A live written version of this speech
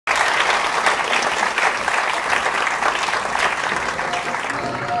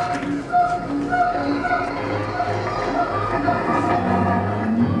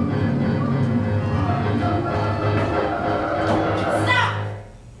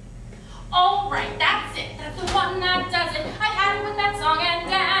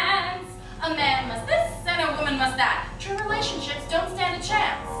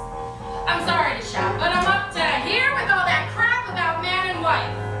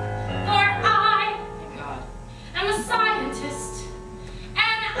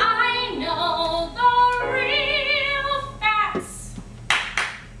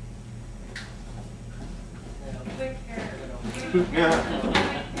I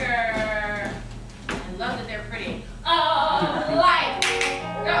love that they're pretty. Light!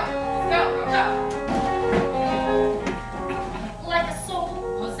 Go, go, go. Like a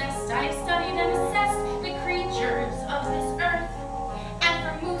soul possessed, I have studied and assessed the creatures of this earth. And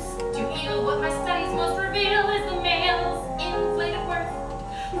from moose to eel, what my studies most reveal is the male's inflated worth.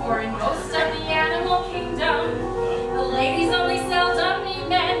 For in most of the animal kingdom, the ladies only seldom need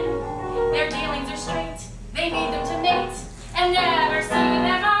men. Their dealings are straight, they need them to mate, and never see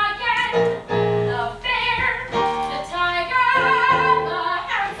them again. The bear, the tiger, the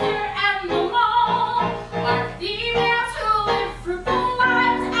hamster, and the mole are females who live fruitful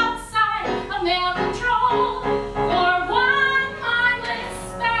lives outside of male control. For one mindless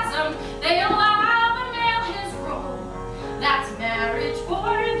spasm, they allow the male his role. That's marriage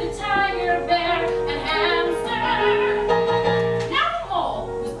for the tiger, bear, and hamster. Now the mole,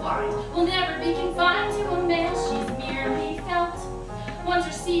 who's blind, will never be confined to a male. She's merely felt. Once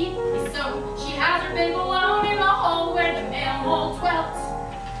her seed is sown, she has her babe alone in the hole where the male mole dwelt.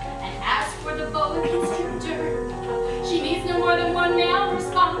 And as for the boa constrictor, she needs no more than one male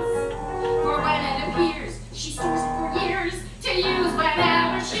response. For when it appears, she stores it for years to use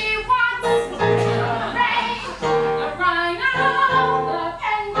whenever she wants. The ray, the rhino, the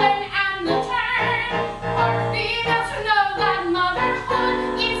penguin, and the tern are females who know that motherhood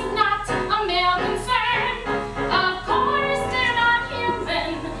is not a male concern. Of course, they're not human,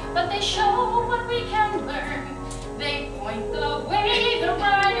 but they show what we can learn. They point the way, the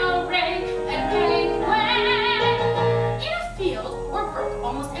rhino, ray, and penguin. In a field or brook,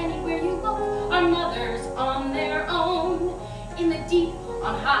 almost anywhere you look, are mothers on their own. In the deep,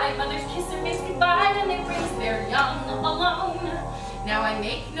 on high, mothers kiss their babes goodbye and they raise their young alone. Now I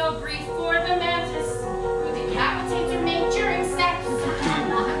make no brief for the mantis, who decapitates her mate during sex.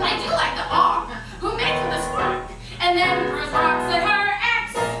 I do like the auk, who mates with a spark, and then throws rocks at her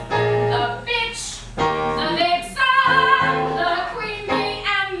ex. The bitch, the vixen, the queen bee,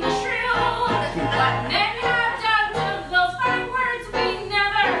 and the shrew. What men have done to those fine words we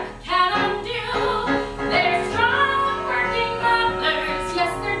never can undo. They're strong, working mothers,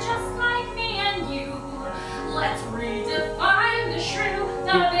 yes, they're just like me and you. Let's redefine the shrew,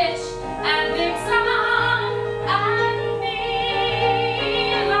 the bitch, and vixen, and be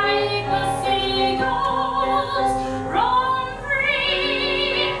like the seagulls, roam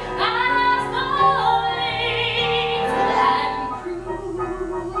free as the waves, and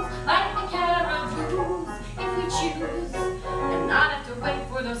cruise like the caraboos if we choose, and not have to wait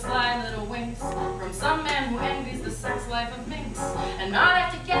for those sly little winks from some man who envies the sex life of minks, and not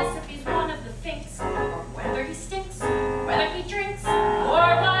have to guess if he's one of the finks, or whether he stinks, whether he drinks,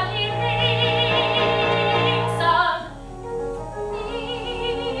 or what he thinks of me.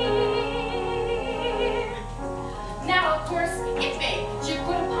 Now, of course, if fate should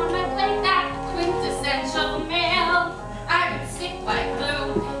put upon my plate that quintessential male, I would stick like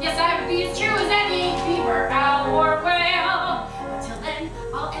glue. Yes, I would be as true as any beaver, owl, or whale. But till then,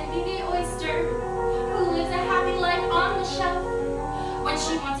 I'll envy the oyster, who lives a happy life on the shelf. When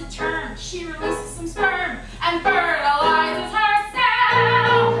she wants a term, she releases some sperm and fertilizes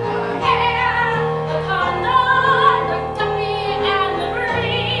herself. The hare, the condor, the guppy, and the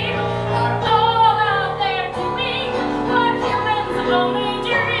grebe are all out there doing what humans only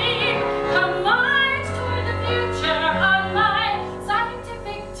dream. Come march toward the future on my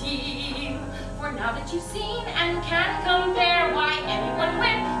scientific team. For now that you've seen and can compare, why anyone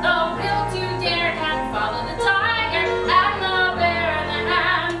with the will to dare